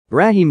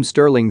Raheem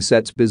Sterling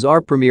sets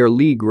bizarre Premier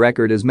League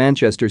record as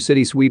Manchester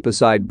City sweep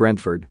aside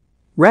Brentford.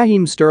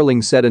 Raheem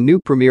Sterling set a new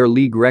Premier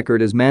League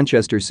record as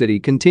Manchester City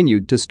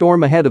continued to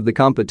storm ahead of the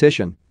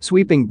competition,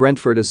 sweeping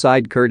Brentford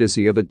aside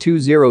courtesy of a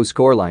 2-0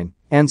 scoreline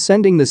and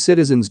sending the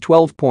citizens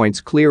 12 points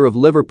clear of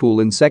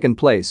Liverpool in second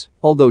place,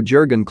 although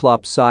Jurgen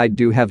Klopp's side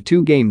do have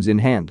 2 games in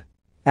hand.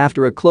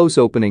 After a close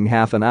opening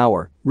half an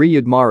hour,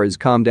 Riyad Mahrez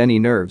calmed any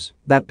nerves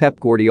that Pep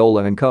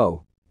Guardiola and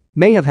co.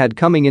 may have had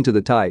coming into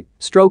the tie,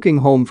 stroking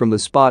home from the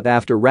spot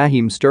after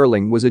Raheem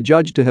Sterling was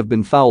adjudged to have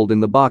been fouled in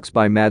the box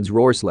by Mads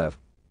Roerslev.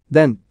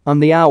 Then, on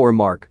the hour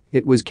mark,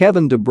 it was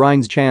Kevin De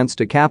Bruyne's chance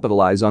to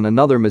capitalize on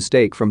another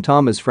mistake from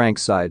Thomas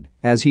Frank's side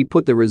as he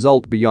put the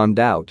result beyond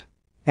doubt.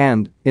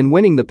 And, in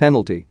winning the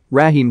penalty,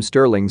 Raheem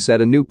Sterling set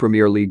a new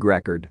Premier League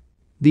record.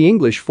 The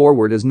English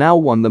forward has now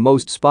won the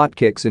most spot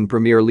kicks in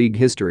Premier League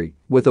history,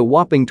 with a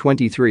whopping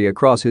 23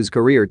 across his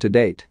career to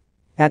date.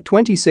 At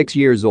 26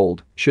 years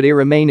old, should he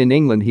remain in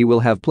England he will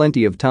have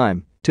plenty of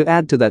time to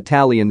add to that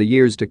tally in the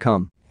years to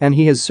come, and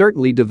he has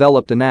certainly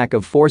developed a knack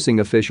of forcing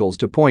officials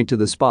to point to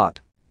the spot.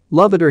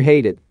 Love it or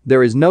hate it,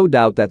 there is no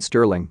doubt that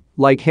Sterling,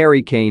 like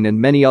Harry Kane and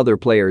many other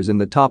players in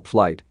the top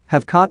flight,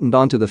 have cottoned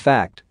onto the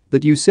fact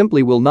that you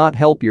simply will not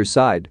help your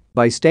side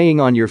by staying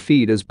on your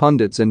feet as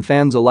pundits and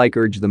fans alike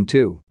urge them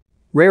to.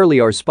 Rarely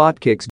are spot kicks